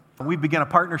We began a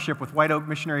partnership with White Oak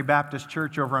Missionary Baptist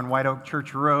Church over on White Oak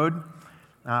Church Road.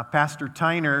 Pastor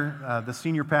Tyner, the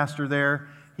senior pastor there,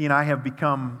 he and I have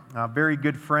become very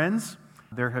good friends.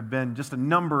 There have been just a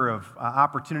number of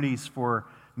opportunities for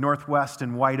Northwest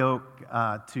and White Oak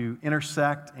to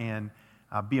intersect and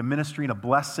be a ministry and a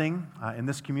blessing in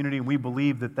this community, and we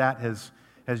believe that has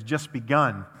just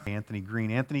begun. Anthony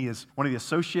Green. Anthony is one of the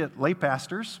associate lay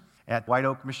pastors at White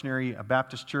Oak Missionary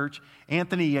Baptist Church.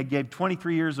 Anthony gave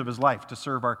 23 years of his life to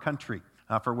serve our country,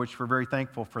 for which we're very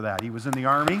thankful for that. He was in the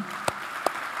Army.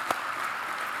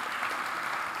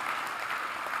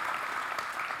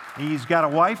 He's got a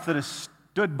wife that has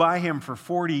stood by him for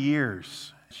 40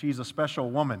 years. She's a special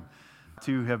woman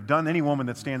to have done any woman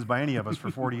that stands by any of us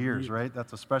for 40 years, right?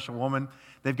 That's a special woman.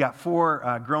 They've got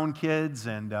 4 grown kids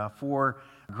and 4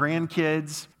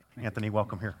 grandkids. Anthony,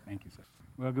 welcome here. Thank you, sir.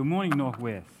 Well, good morning,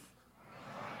 Northwest.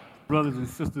 Brothers and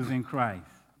sisters in Christ.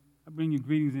 I bring you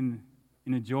greetings in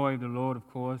the joy of the Lord, of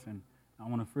course, and I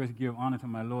want to first give honor to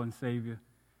my Lord and Savior,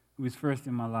 who is first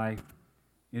in my life.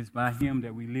 It's by Him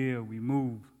that we live, we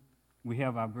move, we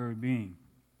have our very being.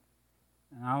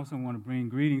 And I also want to bring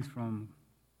greetings from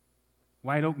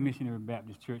White Oak Missionary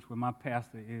Baptist Church, where my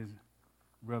pastor is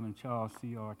Reverend Charles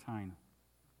C.R. Tyner.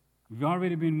 You've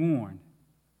already been warned.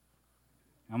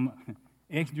 I'm an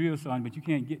ex-drill sergeant, but you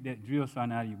can't get that drill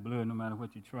sergeant out of your blood no matter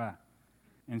what you try.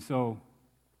 And so,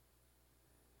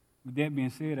 with that being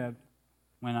said,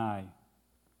 when I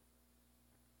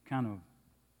kind of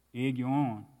egg you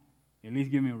on, at least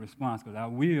give me a response, because I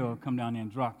will come down there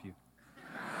and drop you.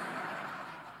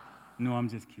 No, I'm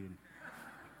just kidding.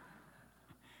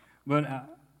 But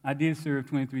I did serve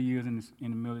 23 years in the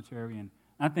military, and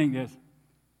I think that's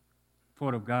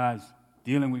part of God's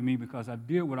dealing with me, because I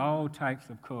deal with all types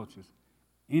of cultures.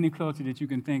 Any culture that you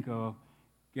can think of,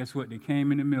 guess what? They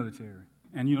came in the military.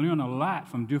 And you learn a lot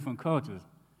from different cultures.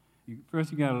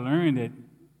 First, you got to learn that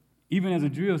even as a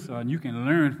drill sergeant, you can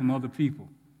learn from other people.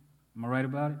 Am I right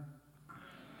about it?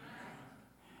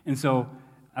 And so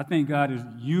I think God has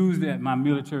used my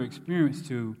military experience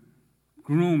to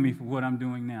groom me for what I'm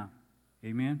doing now.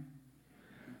 Amen?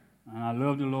 And I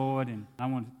love the Lord, and I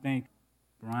want to thank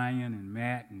Brian and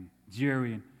Matt and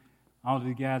Jerry and all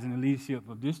the guys in the leadership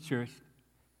of this church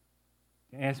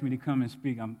to ask me to come and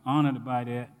speak. I'm honored by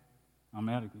that. I'm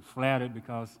adequately flattered,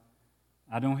 because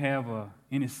I don't have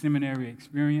any seminary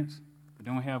experience. I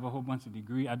don't have a whole bunch of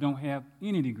degrees. I don't have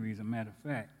any degrees, as a matter of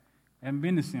fact. I haven't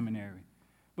been to seminary.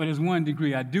 But there's one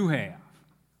degree I do have,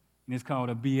 and it's called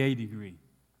a BA degree,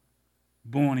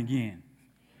 born again.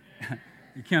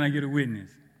 Can I get a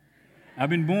witness? I've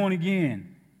been born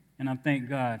again, and I thank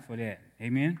God for that.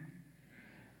 Amen?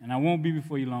 And I won't be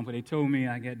before you long, but they told me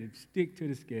I got to stick to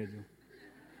the schedule.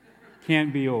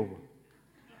 Can't be over.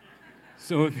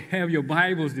 So if you have your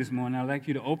Bibles this morning, I'd like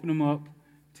you to open them up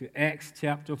to Acts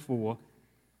chapter 4.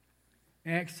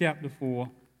 Acts chapter 4,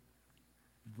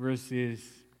 verses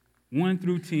 1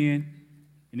 through 10,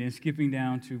 and then skipping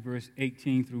down to verse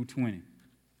 18 through 20.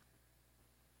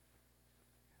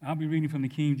 I'll be reading from the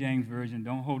King James Version.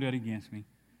 Don't hold that against me.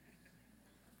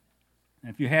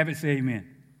 And if you have it, say amen.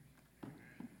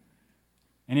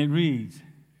 And it reads,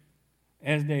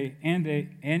 as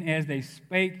they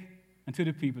spake unto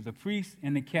the people, the priests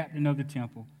and the captain of the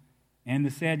temple and the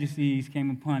Sadducees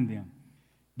came upon them,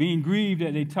 being grieved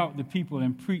that they taught the people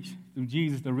and preached through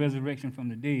Jesus the resurrection from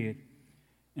the dead.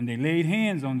 And they laid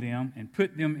hands on them and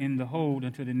put them in the hold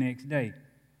until the next day,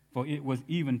 for it was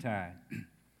eventide.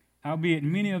 Howbeit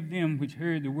many of them which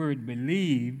heard the word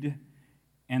believed,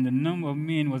 and the number of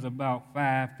men was about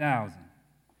 5,000.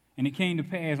 And it came to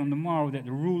pass on the morrow that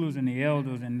the rulers and the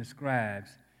elders and the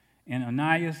scribes, and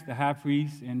Ananias the high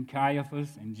priest, and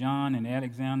Caiaphas, and John, and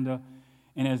Alexander,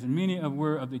 and as many as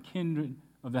were of the kindred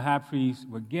of the high priest,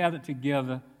 were gathered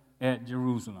together at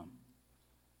Jerusalem.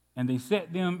 And they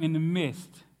set them in the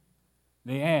midst.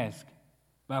 They asked,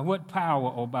 by what power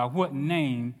or by what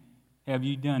name have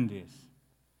ye done this?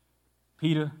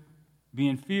 Peter,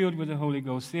 being filled with the Holy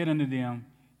Ghost, said unto them,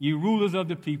 ye rulers of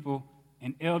the people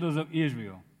and elders of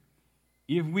Israel,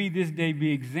 if we this day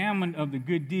be examined of the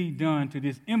good deed done to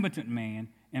this impotent man,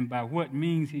 and by what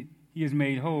means he is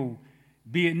made whole,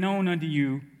 be it known unto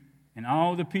you and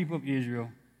all the people of Israel,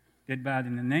 that by the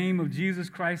name of Jesus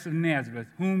Christ of Nazareth,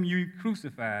 whom you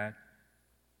crucified,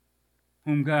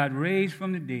 whom God raised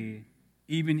from the dead,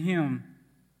 even him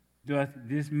doth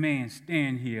this man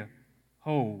stand here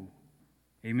whole.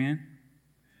 Amen?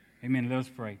 Amen. Let us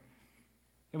pray.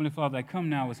 Heavenly Father, I come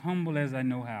now as humble as I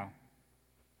know how.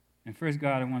 And first,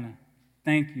 God, I want to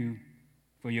thank you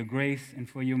for your grace and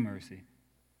for your mercy.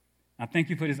 I thank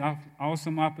you for this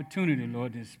awesome opportunity,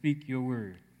 Lord, to speak your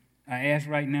word. I ask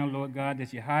right now, Lord God,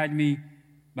 that you hide me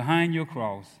behind your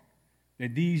cross,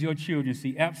 that these your children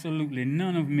see absolutely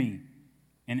none of me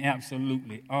and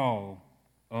absolutely all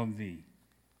of thee.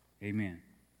 Amen.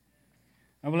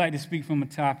 I would like to speak from a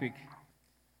topic,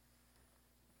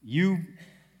 you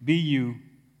be you,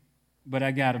 but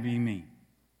I gotta be me.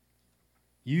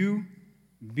 You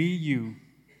be you,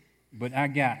 but I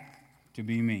got to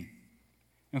be me.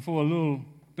 And for a little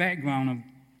background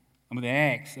of the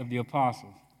Acts of the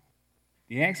Apostles.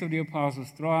 The Acts of the Apostles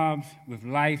thrives with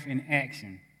life and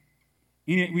action.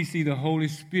 In it, we see the Holy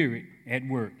Spirit at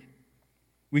work.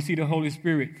 We see the Holy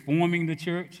Spirit forming the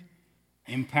church,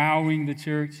 empowering the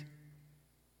church,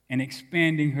 and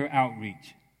expanding her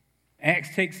outreach.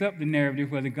 Acts takes up the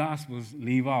narrative where the Gospels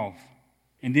leave off,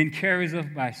 and then carries us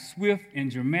by swift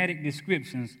and dramatic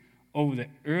descriptions over the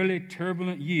early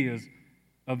turbulent years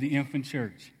of the infant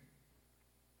church.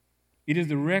 It is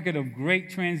the record of great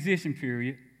transition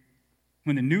period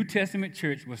when the New Testament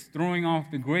church was throwing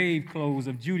off the grave clothes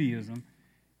of Judaism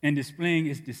and displaying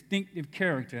its distinctive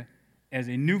character as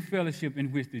a new fellowship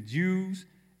in which the Jews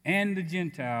and the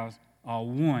Gentiles are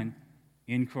one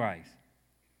in Christ.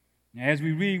 Now, as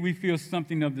we read, we feel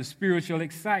something of the spiritual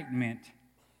excitement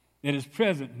that is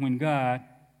present when God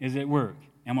is at work.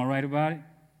 Am I right about it?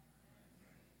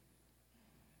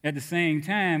 At the same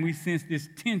time, we sense this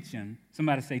tension,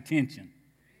 somebody say tension,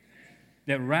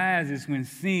 that rises when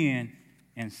sin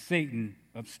and Satan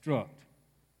obstruct.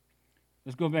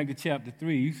 Let's go back to chapter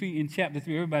 3. You see, in chapter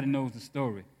 3, everybody knows the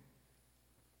story.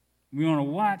 We want to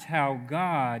watch how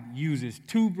God uses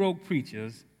two broke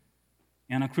preachers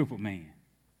and a crippled man.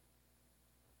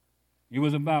 It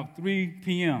was about 3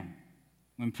 p.m.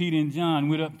 when Peter and John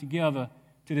went up together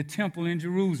to the temple in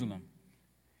Jerusalem.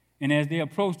 And as they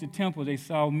approached the temple, they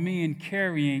saw men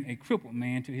carrying a crippled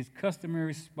man to his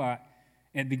customary spot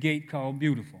at the gate called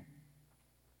Beautiful.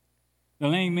 The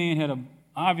lame man had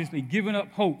obviously given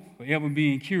up hope for ever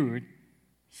being cured,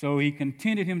 so he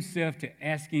contented himself to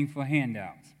asking for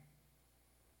handouts.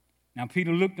 Now,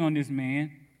 Peter looked on this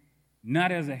man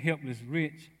not as a helpless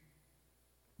rich,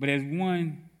 but as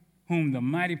one whom the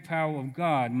mighty power of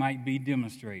God might be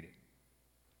demonstrated.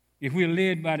 If we're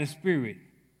led by the Spirit,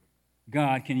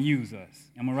 God can use us.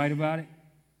 Am I right about it?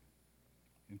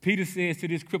 And Peter says to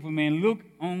this crippled man, look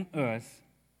on us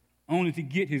only to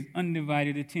get his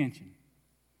undivided attention.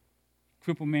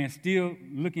 Crippled man, still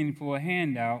looking for a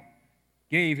handout,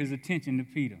 gave his attention to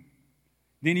Peter.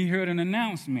 Then he heard an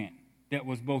announcement that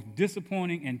was both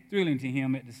disappointing and thrilling to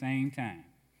him at the same time.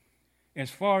 As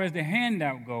far as the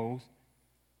handout goes,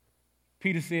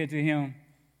 Peter said to him,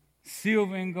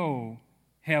 silver and gold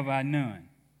have I none,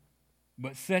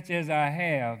 but such as I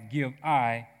have give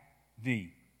I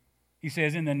thee. He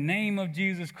says, in the name of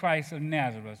Jesus Christ of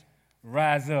Nazareth,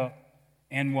 rise up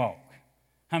and walk.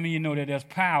 How many of you know that there's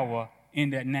power in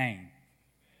that name?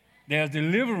 There's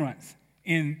deliverance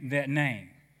in that name.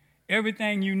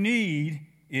 Everything you need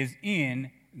is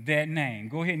in that name.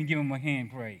 Go ahead and give him a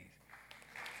hand praise.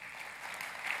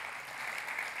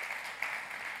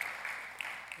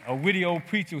 A witty old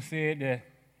preacher said that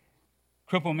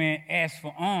crippled man asked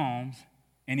for arms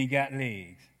and he got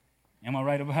legs. Am I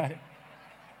right about it?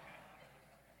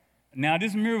 Now,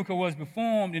 this miracle was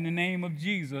performed in the name of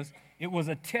Jesus. It was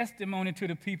a testimony to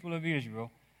the people of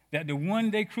Israel that the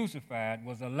one they crucified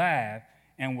was alive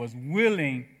and was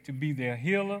willing to be their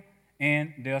healer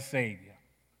and their Savior.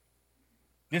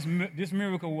 This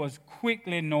miracle was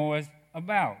quickly noised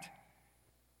about,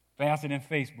 faster than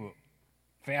Facebook,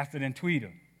 faster than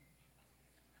Twitter.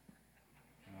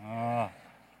 I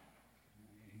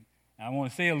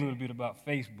want to say a little bit about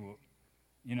Facebook.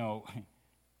 You know,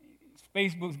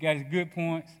 Facebook's got its good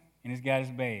points and it's got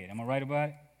its bad. Am I right about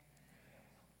it?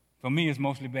 For me, it's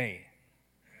mostly bad.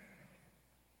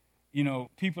 You know,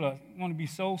 people want to be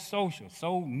so social,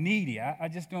 so needy. I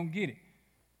just don't get it.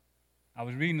 I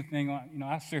was reading the thing on,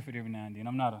 I surf it every now and then.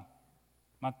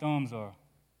 My thumbs are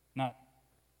not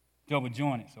double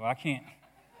jointed, so I can't.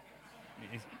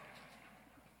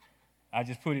 I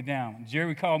just put it down.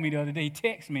 Jerry called me the other day. He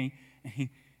texted me, and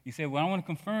he said, well, I want to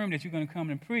confirm that you're going to come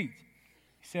and preach.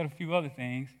 He said a few other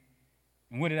things.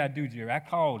 And what did I do, Jerry? I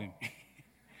called him.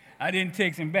 I didn't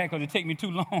text him back because it took me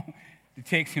too long to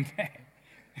text him back.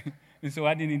 And so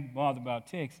I didn't even bother about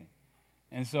texting.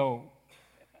 And so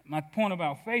my point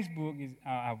about Facebook is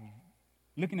I was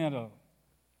looking at an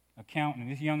account,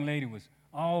 and this young lady was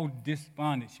all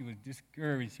despondent. She was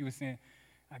discouraged. She was saying,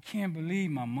 I can't believe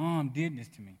my mom did this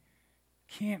to me.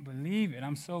 Can't believe it.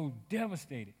 I'm so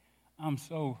devastated. I'm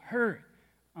so hurt.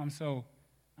 I'm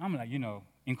like,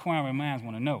 inquiring minds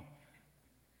want to know.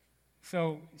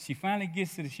 So she finally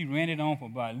gets to she ran it on for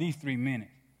about at least 3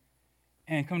 minutes.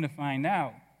 And come to find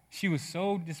out, she was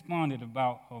so despondent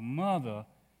about her mother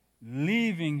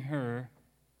leaving her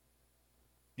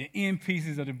the end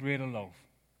pieces of the bread or loaf.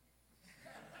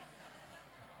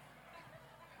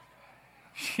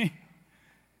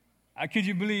 Could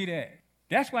you believe that?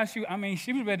 That's why she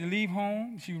was ready to leave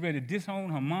home. She was ready to disown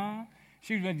her mom.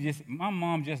 She was ready to my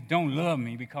mom just don't love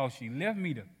me because she left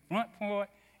me the front part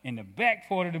and the back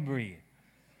part of the bread.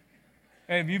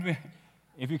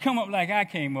 If you come up like I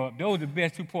came up, those are the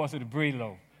best two parts of the bread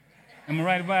loaf. Am I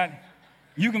right about it?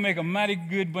 You can make a mighty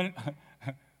good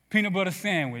peanut butter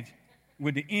sandwich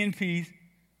with the end piece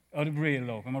of the bread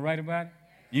loaf. Am I right about it?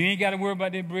 You ain't got to worry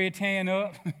about that bread tearing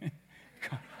up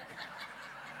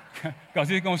because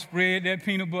it's going to spread that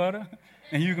peanut butter,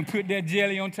 and you can put that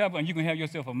jelly on top, and you can have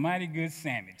yourself a mighty good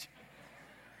sandwich.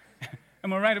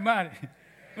 Am I right about it?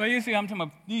 Well, you see, I'm talking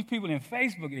about these people in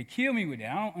Facebook, they kill me with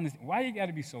that. I don't understand. Why you got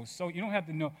to be so? You don't have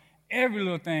to know every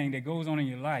little thing that goes on in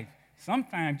your life.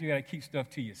 Sometimes you got to keep stuff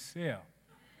to yourself.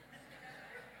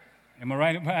 Am I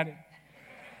right about it?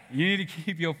 You need to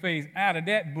keep your face out of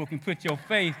that book and put your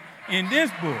faith in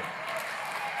this book.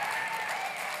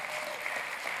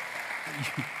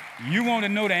 You want to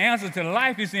know the answer to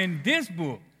life is in this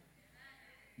book,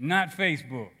 not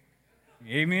Facebook.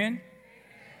 Amen?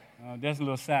 That's a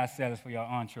little side salad for your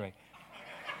entree.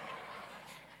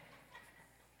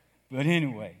 But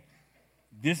anyway,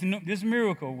 this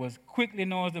miracle was quickly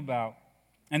noised about,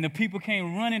 and the people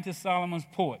came running to Solomon's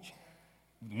porch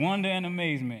with wonder and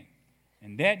amazement.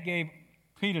 And that gave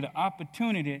Peter the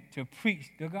opportunity to preach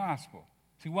the gospel.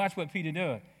 See, watch what Peter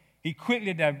does. He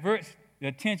quickly diverts the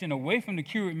attention away from the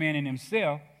cured man and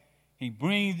himself. He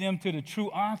brings them to the true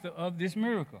author of this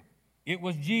miracle. It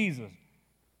was Jesus,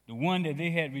 the one that they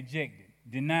had rejected,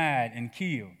 denied, and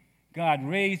killed. God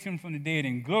raised him from the dead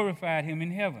and glorified him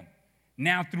in heaven.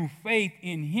 Now, through faith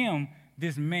in him,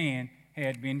 this man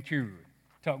had been cured.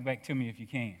 Talk back to me if you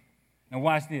can. Now,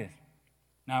 watch this.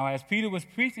 Now, as Peter was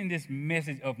preaching this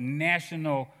message of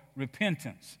national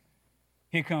repentance,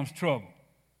 here comes trouble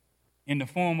in the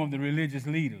form of the religious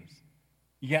leaders.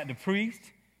 You got the priest,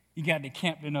 you got the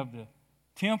captain of the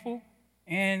temple,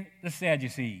 and the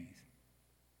Sadducees.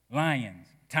 Lions,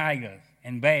 tigers,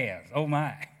 and bears. Oh,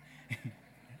 my.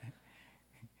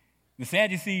 The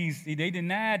Sadducees, see, they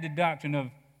denied the doctrine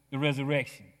of the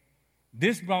resurrection.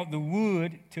 This brought the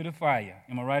wood to the fire.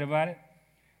 Am I right about it?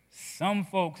 Some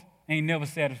folks ain't never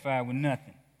satisfied with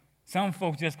nothing. Some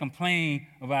folks just complain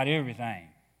about everything.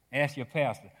 Ask your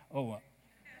pastor.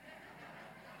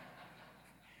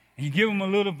 You give them a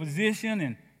little position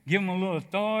and give them a little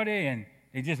authority, and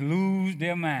they just lose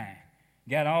their mind.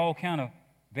 Got all kind of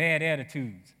bad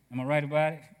attitudes. Am I right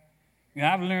about it?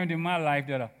 I've learned in my life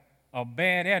that a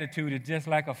bad attitude is just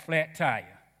like a flat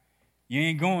tire. You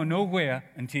ain't going nowhere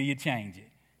until you change it.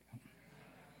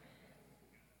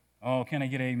 Oh, can I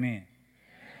get an amen?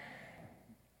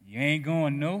 You ain't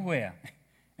going nowhere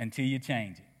until you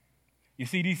change it. You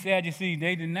see, these Sadducees,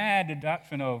 they denied the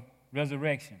doctrine of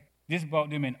resurrection. This brought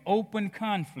them in open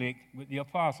conflict with the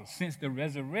apostles, since the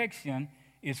resurrection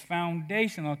is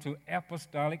foundational to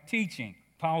apostolic teaching.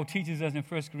 Paul teaches us in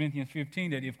 1 Corinthians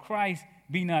 15 that if Christ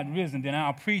be not risen, then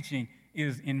our preaching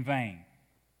is in vain.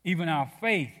 Even our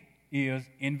faith is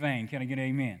in vain. Can I get an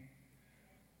amen?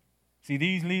 See,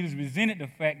 these leaders resented the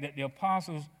fact that the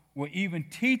apostles were even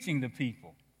teaching the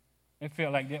people. They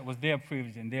felt like that was their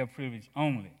privilege and their privilege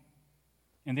only.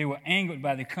 And they were angered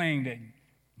by the claim that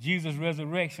Jesus'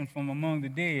 resurrection from among the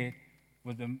dead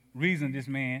was the reason this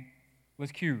man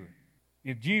was cured.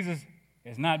 If Jesus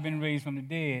has not been raised from the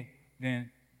dead,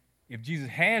 then if Jesus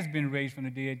has been raised from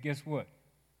the dead, guess what?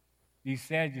 These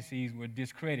Sadducees were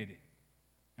discredited.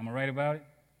 Am I right about it?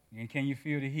 And can you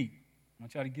feel the heat? I'm going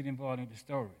to try to get involved in the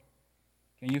story.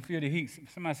 Can you feel the heat?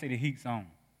 Somebody say the heat's on.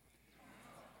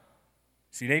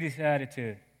 See, they decided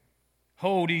to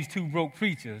hold these two broke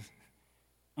preachers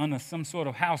under some sort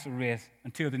of house arrest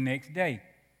until the next day.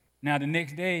 Now, the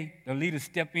next day, the leaders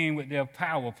stepped in with their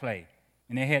power play,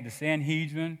 and they had the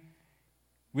Sanhedrin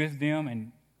with them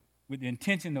and with the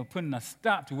intention of putting a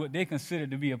stop to what they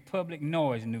considered to be a public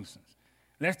noise nuisance.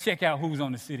 Let's check out who's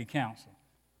on the city council.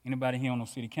 Anybody here on the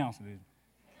city council?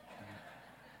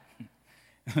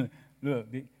 Look,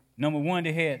 number one,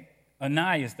 they had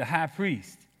Ananias, the high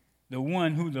priest, the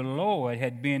one who the Lord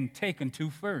had been taken to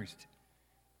first.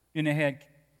 Then they had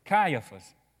Caiaphas,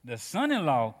 the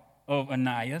son-in-law of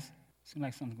Ananias, seems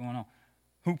like something's going on,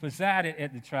 who presided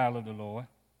at the trial of the Lord.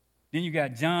 Then you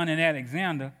got John and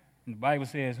Alexander, and the Bible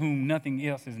says, whom nothing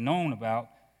else is known about.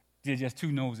 They're just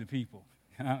two nosy people.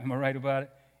 Am I right about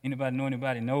it? Anybody know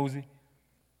anybody nosy?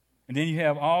 And then you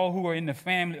have all who are in the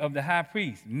family of the high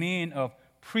priest, men of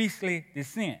priestly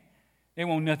descent. They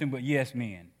want nothing but yes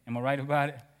men. Am I right about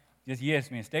it? Just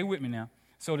yes men. Stay with me now.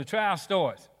 So the trial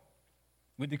starts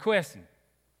with the question.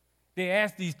 They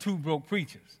asked these two broke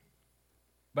preachers,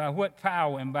 by what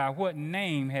power and by what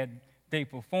name had they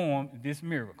performed this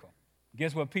miracle?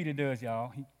 Guess what Peter does,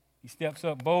 y'all? He steps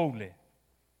up boldly,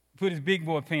 put his big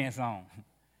boy pants on.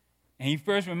 And he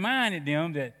first reminded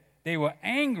them that they were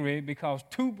angry because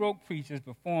two broke preachers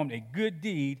performed a good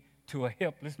deed to a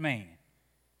helpless man.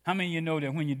 How many of you know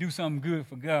that when you do something good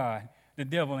for God, the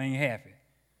devil ain't happy?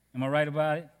 Am I right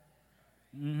about it?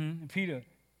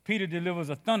 Peter delivers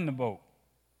a thunderbolt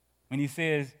when he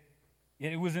says,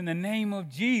 it was in the name of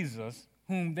Jesus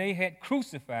whom they had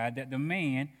crucified that the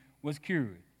man was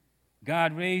cured.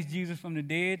 God raised Jesus from the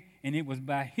dead, and it was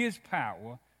by his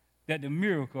power that the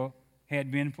miracle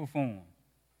had been performed.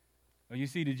 Well, you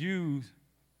see, the Jews,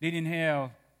 they didn't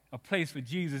have a place for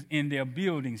Jesus in their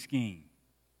building scheme.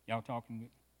 Y'all talking with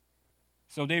me?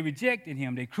 So they rejected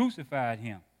him. They crucified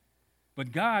him.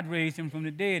 But God raised him from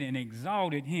the dead and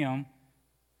exalted him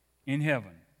in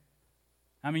heaven.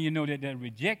 How many of you know that that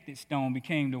rejected stone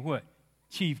became the what?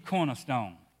 Chief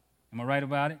cornerstone. Am I right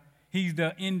about it? He's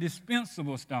the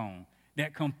indispensable stone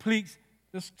that completes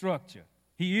the structure.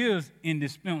 He is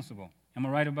indispensable. Am I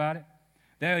right about it?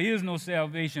 There is no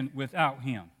salvation without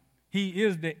him. He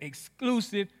is the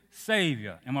exclusive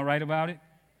Savior. Am I right about it?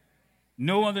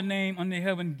 No other name under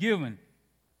heaven given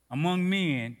among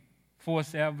men for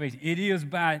salvation. It is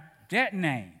by that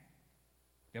name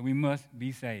that we must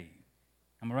be saved.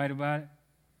 Am I right about it?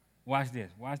 Watch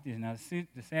this. Watch this. Now,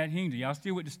 the Sanhedrin, y'all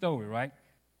still with the story, right?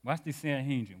 Watch this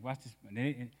Sanhedrin. Watch this.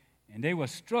 And they were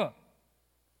struck.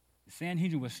 The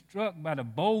Sanhedrin was struck by the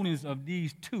boldness of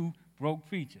these two broke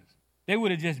preachers. They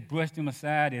would have just brushed them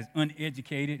aside as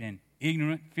uneducated and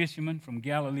ignorant fishermen from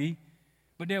Galilee.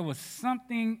 But there was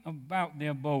something about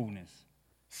their boldness,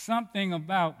 something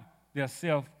about their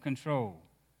self-control.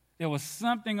 There was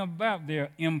something about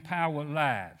their empowered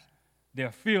lives,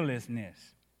 their fearlessness,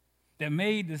 that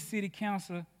made the city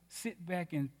council sit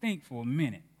back and think for a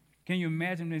minute. Can you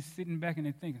imagine them sitting back and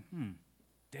they're thinking,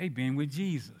 they've been with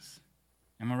Jesus.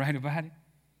 Am I right about it?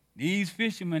 These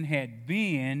fishermen had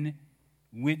been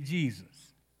with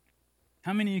Jesus.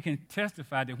 How many of you can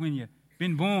testify that when you've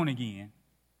been born again,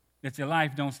 that your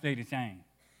life don't stay the same?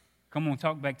 Come on,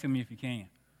 talk back to me if you can.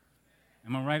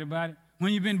 Am I right about it?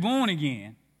 When you've been born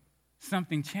again,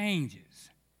 something changes.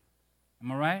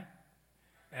 Am I right?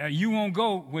 You won't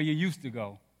go where you used to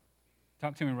go.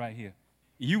 Talk to me right here.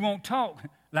 You won't talk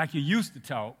like you used to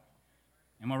talk.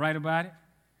 Am I right about it?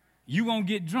 You won't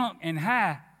get drunk and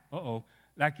high,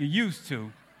 like you used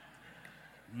to.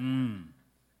 And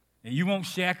you won't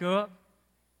shack up.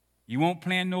 You won't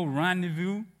plan no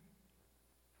rendezvous.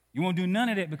 You won't do none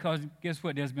of that because guess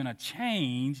what? There's been a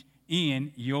change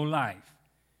in your life.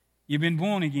 You've been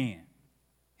born again.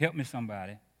 Help me,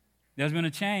 somebody. There's been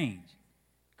a change.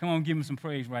 Come on, give me some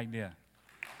praise right there.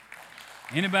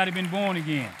 Anybody been born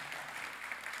again?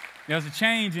 There's a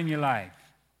change in your life.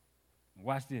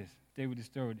 Watch this. Stay with the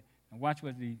story. And watch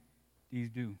what these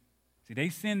do. See, they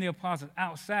send the apostles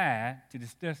outside to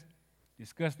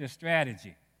discuss their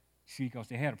strategy. See, because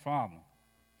they had a problem.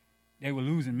 They were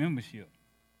losing membership.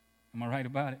 Am I right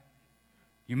about it?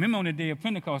 You remember on the day of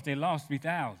Pentecost, they lost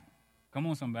 3,000. Come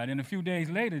on, somebody. And a few days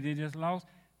later, they just lost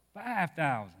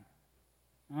 5,000.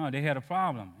 Oh, they had a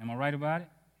problem. Am I right about it?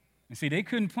 And see, they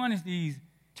couldn't punish these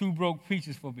two broke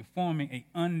preachers for performing an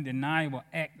undeniable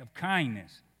act of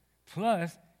kindness.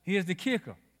 Plus, here's the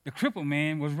kicker. The crippled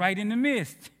man was right in the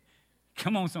midst.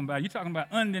 Come on, somebody. You're talking about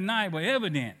undeniable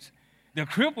evidence. The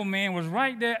crippled man was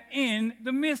right there in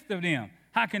the midst of them.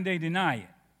 How can they deny it?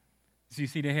 So you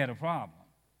see, they had a problem.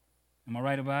 Am I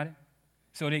right about it?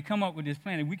 So they come up with this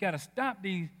plan. We got to stop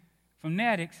these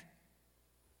fanatics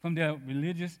from their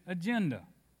religious agenda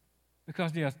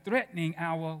because they are threatening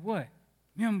our what?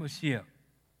 Membership.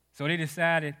 So they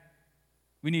decided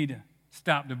we need to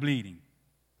stop the bleeding.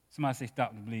 Somebody say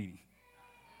stop the bleeding.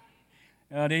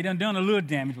 They done a little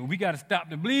damage, but we got to stop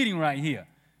the bleeding right here.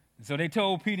 And so they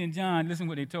told Peter and John, listen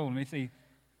what they told them. They say,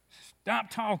 stop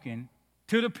talking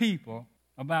to the people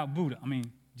about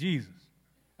Jesus.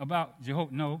 About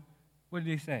Jehovah. No, what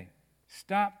did they say?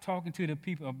 Stop talking to the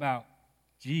people about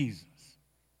Jesus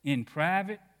in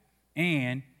private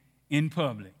and in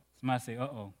public. Somebody say,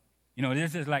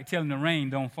 this is like telling the rain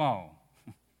don't fall.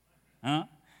 Huh?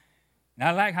 And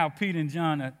I like how Peter and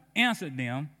John answered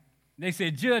them. They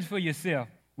said, judge for yourself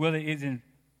whether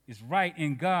it's right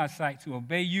in God's sight to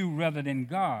obey you rather than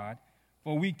God,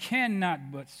 for we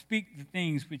cannot but speak the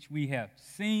things which we have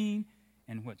seen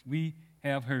and which we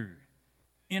have heard.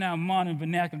 In our modern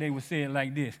vernacular, they would say it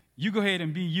like this: you go ahead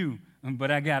and be you, but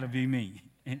I got to be me.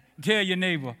 And tell your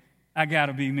neighbor, I got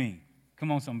to be me.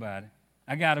 Come on, somebody.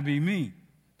 I got to be me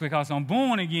because I'm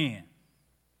born again.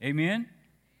 Amen?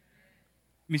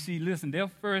 You see, listen, their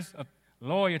first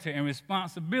loyalty and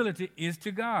responsibility is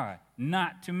to God,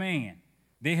 not to man.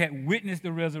 They had witnessed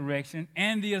the resurrection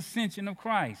and the ascension of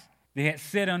Christ. They had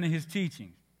sat under his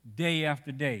teachings day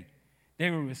after day.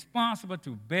 They were responsible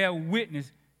to bear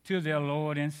witness to their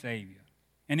Lord and Savior.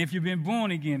 And if you've been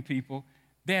born again, people,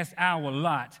 that's our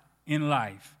lot in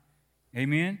life.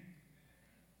 Amen?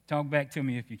 Talk back to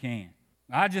me if you can.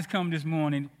 I just come this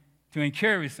morning to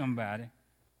encourage somebody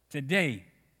today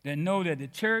that know that the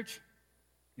church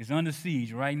is under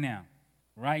siege right now.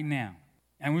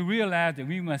 And we realize that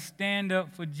we must stand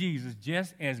up for Jesus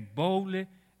just as boldly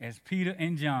as Peter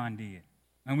and John did.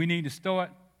 And we need to start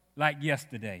like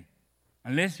yesterday.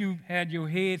 Unless you've had your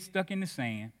head stuck in the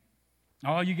sand,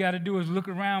 all you got to do is look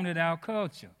around at our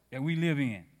culture that we live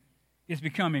in. It's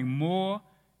becoming more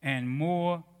and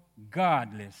more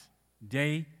godless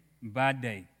day by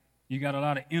day. You got a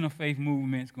lot of interfaith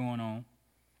movements going on.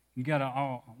 You got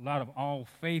a lot of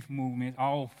all-faith movements.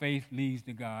 All faith leads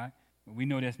to God. But we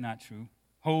know that's not true.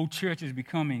 Whole church is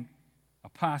becoming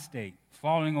apostate,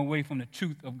 falling away from the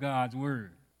truth of God's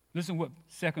word. Listen what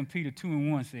 2 Peter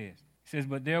 2:1 says. It says,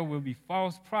 but there will be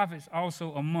false prophets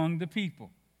also among the people,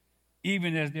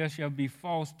 even as there shall be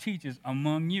false teachers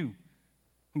among you,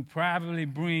 who privately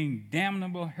bring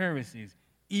damnable heresies,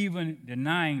 even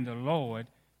denying the Lord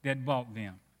that bought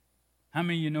them. How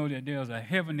many of you know that there's a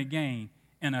heaven to gain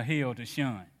and a hell to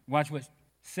shun? Watch what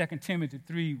 2 Timothy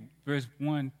 3, verse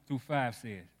 1 through 5 says.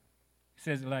 It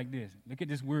says it like this. Look at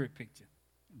this word picture.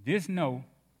 This know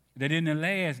that in the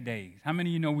last days, how many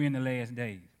of you know we're in the last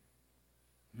days?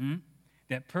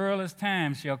 That perilous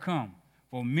times shall come,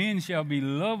 for men shall be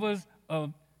lovers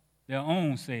of their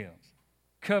own selves,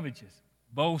 covetous,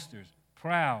 boasters,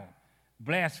 proud,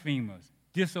 blasphemers,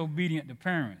 disobedient to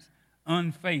parents,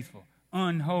 unfaithful,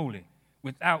 unholy,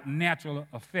 without natural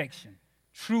affection,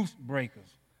 truce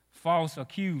breakers, false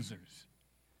accusers,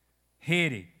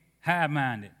 heady,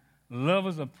 high-minded,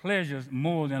 lovers of pleasures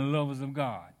more than lovers of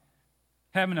God,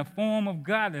 having a form of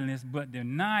godliness but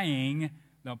denying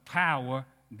the power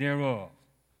thereof.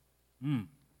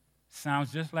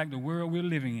 Sounds just like the world we're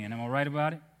living in. Am I right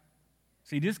about it?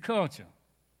 See, this culture,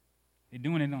 they're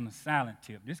doing it on the silent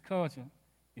tip. This culture,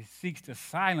 it seeks to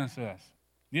silence us.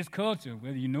 This culture,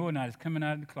 whether you know it or not, is coming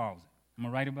out of the closet. Am I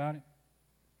right about it?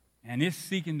 And it's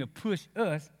seeking to push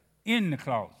us in the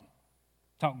closet.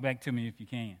 Talk back to me if you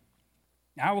can.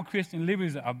 Our Christian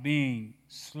liberties are being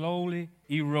slowly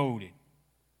eroded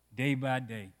day by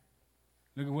day.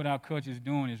 Look at what our culture is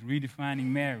doing. It's redefining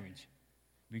marriage.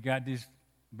 We got this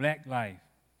black life,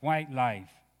 white life,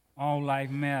 all life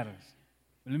matters.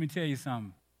 But let me tell you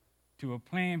something. To a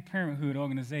Planned Parenthood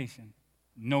organization,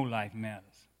 no life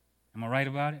matters. Am I right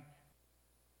about it?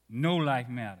 No life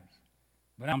matters.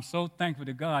 But I'm so thankful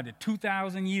to God that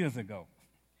 2,000 years ago,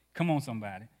 come on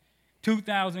somebody,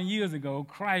 2,000 years ago,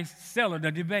 Christ settled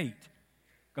the debate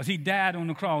because he died on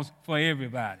the cross for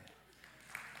everybody.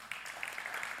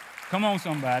 Come on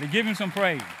somebody, give him some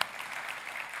praise.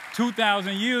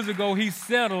 2,000 years ago, he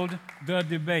settled the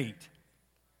debate.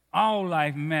 All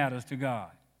life matters to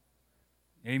God.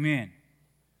 Amen.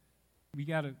 We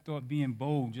got to start being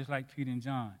bold, just like Peter and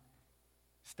John.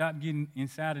 Stop getting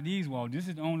inside of these walls. This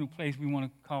is the only place we want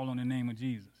to call on the name of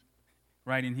Jesus,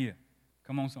 right in here.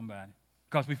 Come on, somebody.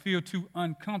 Because we feel too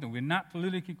uncomfortable. We're not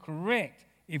politically correct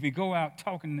if we go out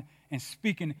talking and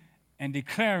speaking and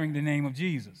declaring the name of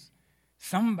Jesus.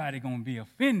 Somebody going to be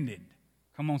offended.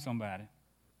 Come on, somebody.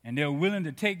 And they're willing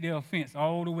to take their offense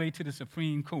all the way to the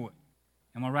Supreme Court.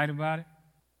 Am I right about it?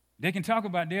 They can talk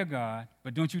about their God,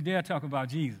 but don't you dare talk about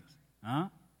Jesus. Huh?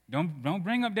 Don't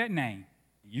bring up that name.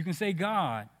 You can say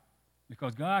God,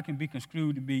 because God can be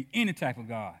construed to be any type of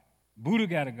God. Buddha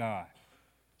got a God.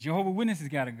 Jehovah's Witnesses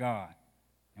got a God.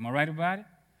 Am I right about it?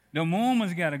 The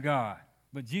Mormons got a God.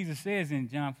 But Jesus says in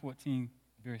John 14,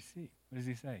 verse 6, what does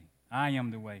he say? I am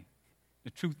the way,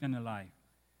 the truth, and the life.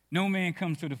 No man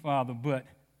comes to the Father but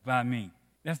by me.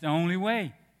 That's the only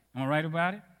way. Am I right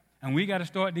about it? And we got to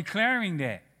start declaring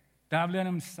that. Stop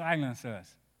letting them silence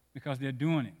us because they're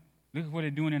doing it. Look at what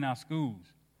they're doing in our schools.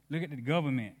 Look at the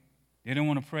government. They don't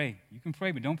want to pray. You can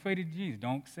pray, but don't pray to Jesus.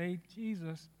 Don't say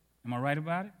Jesus. Am I right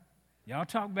about it? Y'all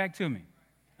talk back to me.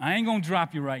 I ain't going to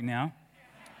drop you right now.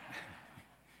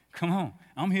 Come on.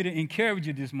 I'm here to encourage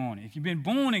you this morning. If you've been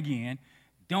born again,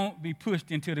 don't be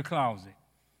pushed into the closet.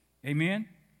 Amen?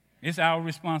 It's our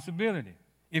responsibility.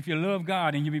 If you love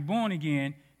God and you be born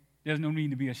again, there's no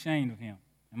need to be ashamed of him.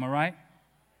 Am I right?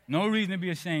 No reason to be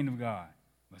ashamed of God.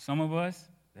 But some of us,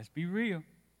 let's be real.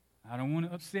 I don't want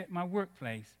to upset my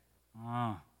workplace.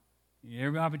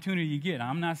 Every opportunity you get,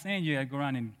 I'm not saying you have to go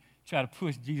around and try to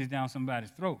push Jesus down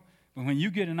somebody's throat. But when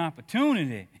you get an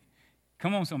opportunity,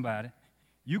 come on, somebody,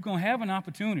 you're going to have an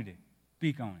opportunity.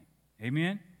 Speak on it.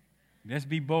 Amen? Let's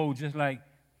be bold just like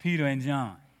Peter and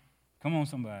John. Come on,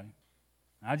 somebody.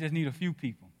 I just need a few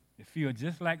people that feel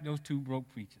just like those two broke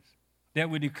preachers, that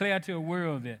would declare to a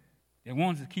world that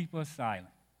wants to keep us silent.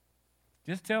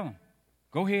 Just tell them,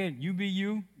 go ahead, you be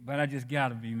you, but I just got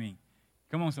to be me.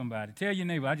 Come on, somebody. Tell your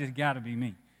neighbor, I just got to be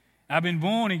me. I've been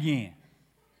born again.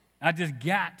 I just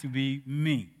got to be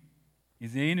me.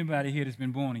 Is there anybody here that's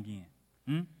been born again?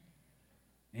 And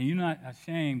you're not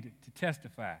ashamed to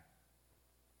testify.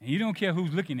 And you don't care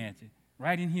who's looking at you.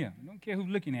 Right in here. You don't care who's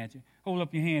looking at you. Hold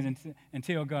up your hands and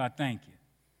tell God thank you.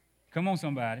 Come on,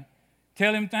 somebody.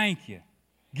 Tell him thank you.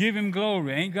 Give him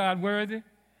glory. Ain't God worthy?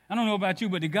 I don't know about you,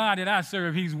 but the God that I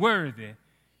serve, he's worthy.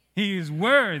 He is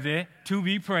worthy to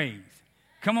be praised.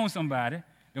 Come on, somebody.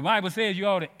 The Bible says you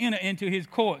ought to enter into his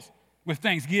courts with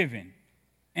thanksgiving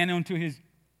and into his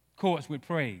courts with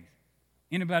praise.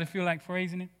 Anybody feel like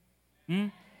praising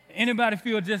him? Anybody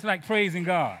feel just like praising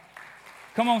God?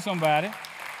 Come on, somebody.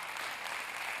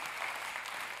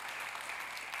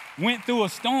 Went through a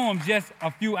storm just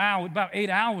a few hours, about 8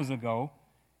 hours ago.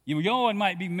 Your yard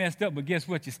might be messed up, but guess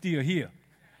what? You're still here.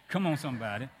 Come on,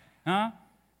 somebody. I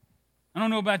don't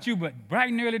know about you, but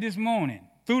bright and early this morning,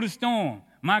 through the storm,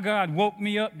 my God woke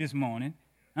me up this morning.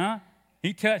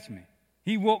 He touched me.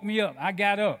 He woke me up. I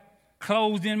got up,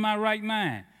 closed in my right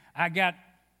mind. I got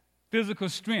physical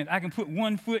strength. I can put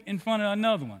one foot in front of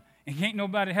another one, and can't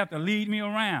nobody have to lead me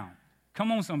around.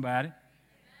 Come on, somebody.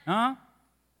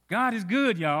 God is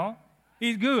good, y'all.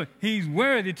 He's good. He's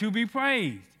worthy to be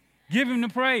praised. Give him the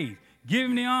praise. Give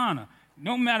him the honor.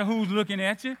 No matter who's looking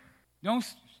at you.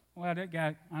 That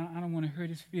guy, I don't want to hurt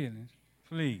his feelings.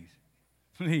 Please,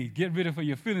 get rid of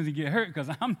your feelings and get hurt, because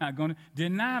I'm not going to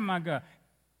deny my God.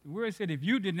 The word said, if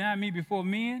you deny me before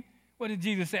men, what did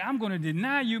Jesus say? I'm going to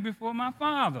deny you before my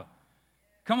Father.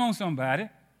 Come on, somebody.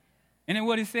 And then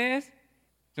what it says?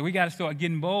 So we got to start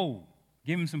getting bold.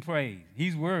 Give him some praise.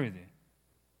 He's worthy.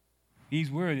 He's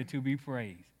worthy to be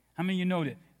praised. How many of you know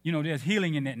that? You know, there's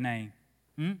healing in that name.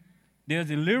 There's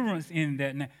deliverance in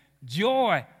that name.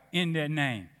 Joy in that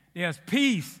name. There's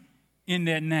peace in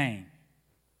that name.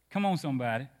 Come on,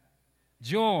 somebody.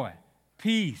 Joy,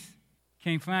 peace.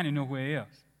 Can't find it nowhere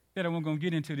else. Said I wasn't going to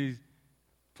get into this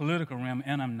political realm,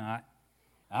 and I'm not.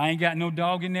 I ain't got no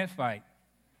dog in that fight.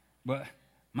 But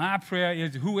my prayer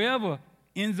is whoever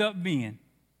ends up being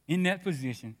in that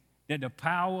position, that the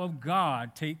power of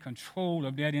God take control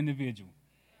of that individual.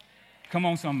 Come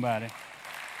on, somebody.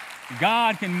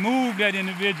 God can move that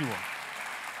individual.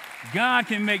 God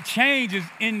can make changes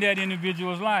in that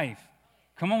individual's life.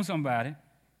 Come on, somebody.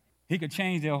 He could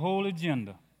change their whole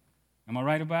agenda. Am I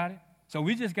right about it? So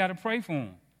we just got to pray for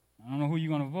them. I don't know who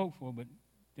you're going to vote for, but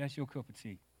that's your cup of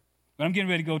tea. But I'm getting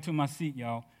ready to go to my seat,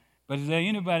 y'all. But is there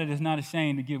anybody that's not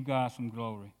ashamed to give God some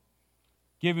glory?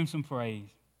 Give him some praise.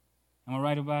 Am I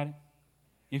right about it?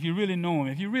 If you really know him,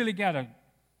 if you really got a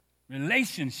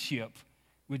relationship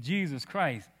with Jesus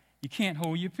Christ, you can't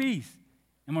hold your peace.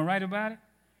 Am I right about it?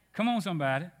 Come on,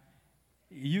 somebody.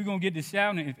 You're going to get to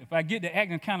shouting. If I get to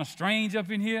acting kind of strange up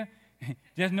in here,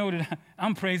 just know that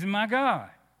I'm praising my God.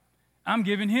 I'm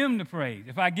giving him the praise.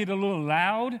 If I get a little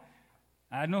loud,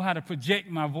 I know how to project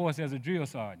my voice as a drill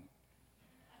sergeant.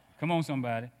 Come on,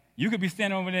 somebody. You could be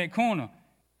standing over that corner.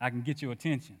 I can get your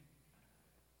attention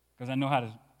because I know how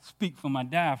to speak from my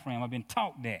diaphragm. I've been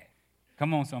taught that.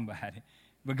 Come on, somebody.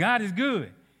 But God is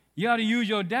good. You ought to use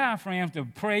your diaphragm to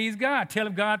praise God. Tell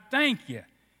God thank you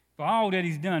for all that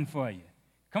he's done for you.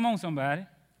 Come on, somebody.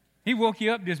 He woke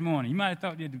you up this morning. You might have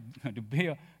thought that the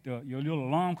bell, your little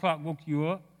alarm clock woke you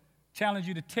up. Challenge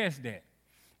you to test that.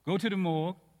 Go to the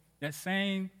morgue, that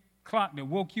same clock that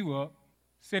woke you up,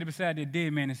 set it beside that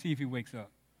dead man and see if he wakes up.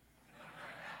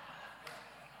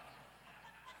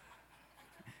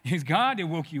 It's God that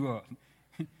woke you up.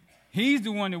 He's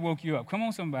the one that woke you up. Come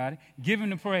on, somebody. Give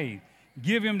him the praise.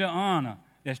 Give him the honor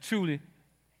that's truly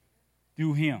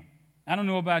due him. I don't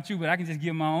know about you, but I can just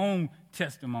give my own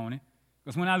testimony.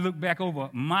 Because when I look back over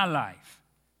my life,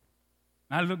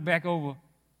 I look back over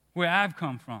where I've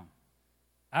come from,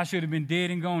 I should have been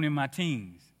dead and gone in my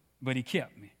teens, but he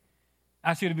kept me.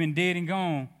 I should have been dead and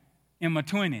gone in my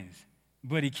 20s,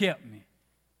 but he kept me.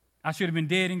 I should have been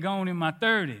dead and gone in my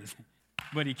 30s,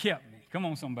 but he kept me. Come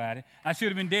on, somebody. I should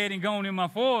have been dead and gone in my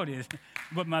 40s,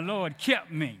 but my Lord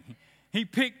kept me. He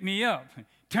picked me up,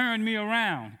 turned me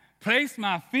around, placed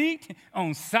my feet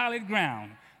on solid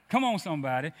ground. Come on,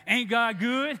 somebody. Ain't God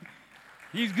good?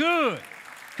 He's good.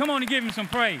 Come on and give him some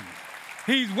praise.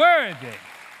 He's worthy.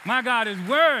 My God is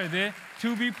worthy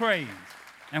to be praised.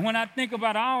 And when I think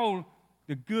about all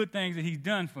the good things that he's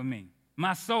done for me,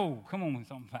 my soul, come on,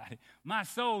 somebody, my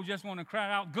soul just want to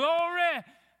cry out, glory,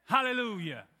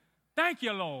 hallelujah. Thank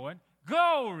you, Lord.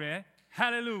 Glory,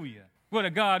 hallelujah. What a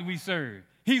God we serve.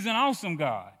 He's an awesome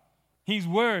God. He's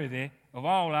worthy of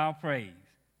all our praise.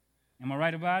 Am I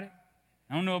right about it?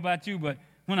 I don't know about you, but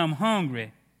when I'm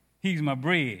hungry, he's my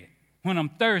bread. When I'm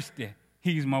thirsty,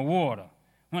 he's my water.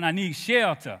 When I need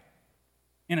shelter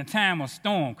in a time of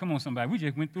storm, come on, somebody, we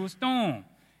just went through a storm.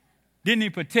 Didn't he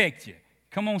protect you?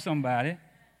 Come on, somebody.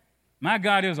 My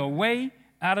God is a way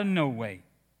out of no way.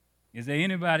 Is there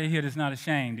anybody here that's not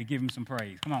ashamed to give him some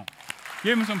praise? Come on.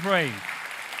 Give him some praise.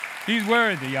 He's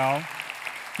worthy, y'all.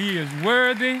 He is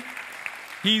worthy.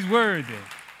 He's worthy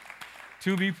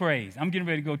to be praised. I'm getting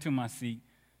ready to go to my seat.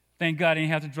 Thank God I didn't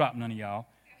have to drop none of y'all.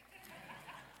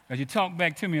 Because you talked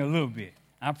back to me a little bit.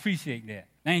 I appreciate that.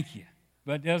 Thank you.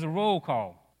 But there's a roll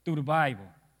call through the Bible.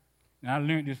 And I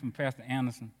learned this from Pastor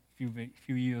Anderson a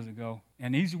few years ago.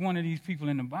 And he's one of these people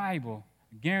in the Bible,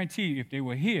 I guarantee you, if they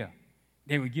were here,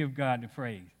 they would give God the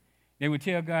praise. They would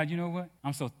tell God, you know what?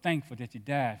 I'm so thankful that you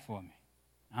died for me.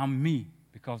 I'm me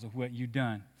because of what you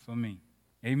done for me.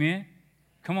 Amen?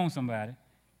 Come on, somebody.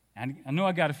 And I know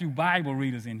I got a few Bible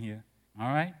readers in here. All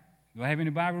right? Do I have any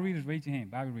Bible readers? Raise your hand.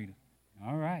 Bible readers.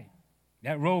 All right.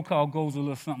 That roll call goes a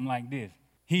little something like this.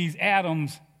 He's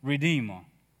Adam's redeemer.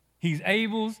 He's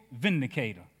Abel's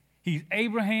vindicator. He's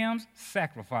Abraham's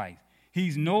sacrifice.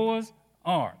 He's Noah's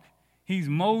ark. He's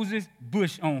Moses'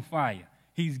 bush on fire.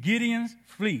 He's Gideon's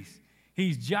fleece.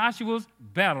 He's Joshua's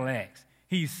battle axe.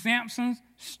 He's Samson's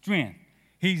strength.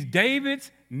 He's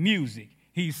David's music.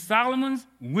 He's Solomon's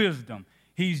wisdom.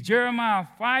 He's Jeremiah's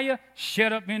fire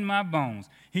shut up in my bones.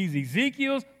 He's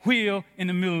Ezekiel's wheel in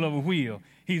the middle of a wheel.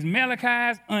 He's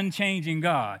Malachi's unchanging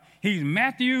God. He's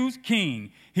Matthew's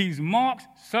king. He's Mark's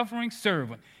suffering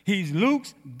servant. He's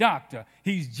Luke's doctor.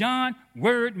 He's John's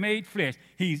word made flesh.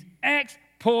 He's Acts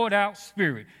poured out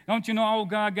spirit. Don't you know all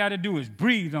God got to do is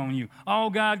breathe on you? All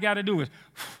God got to do is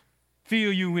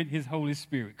fill you with his Holy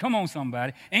Spirit. Come on,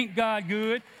 somebody. Ain't God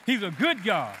good? He's a good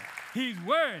God. He's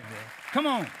worthy. Come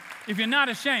on. If you're not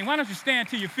ashamed, why don't you stand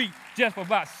to your feet just for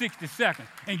about 60 seconds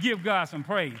and give God some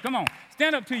praise? Come on.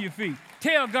 Stand up to your feet.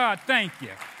 Tell God thank you.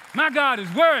 My God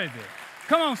is worthy.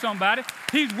 Come on, somebody.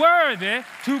 He's worthy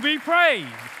to be praised.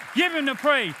 Give him the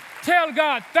praise. Tell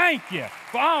God thank you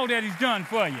for all that he's done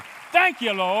for you. Thank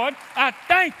you, Lord. I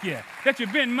thank you that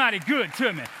you've been mighty good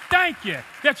to me. Thank you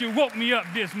that you woke me up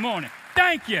this morning.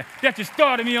 Thank you that you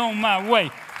started me on my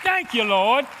way. Thank you,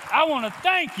 Lord. I want to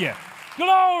thank you.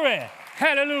 Glory.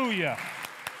 Hallelujah.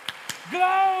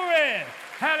 Glory.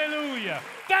 Hallelujah.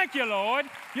 Thank you, Lord.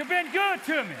 You've been good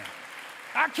to me.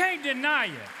 I can't deny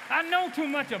you. I know too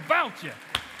much about you.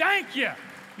 Thank you.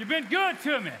 You've been good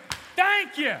to me.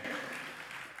 Thank you.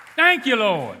 Thank you,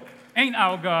 Lord. Ain't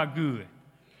our God good?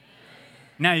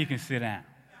 Now you can sit down.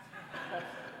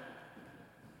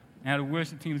 Now the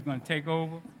worship team is going to take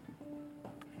over.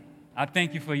 I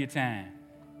thank you for your time.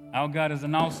 Our God is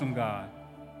an awesome God.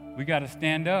 We got to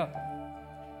stand up.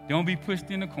 Don't be pushed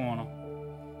in the corner.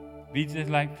 Be just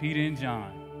like Peter and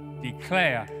John.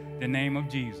 Declare the name of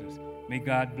Jesus. May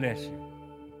God bless you.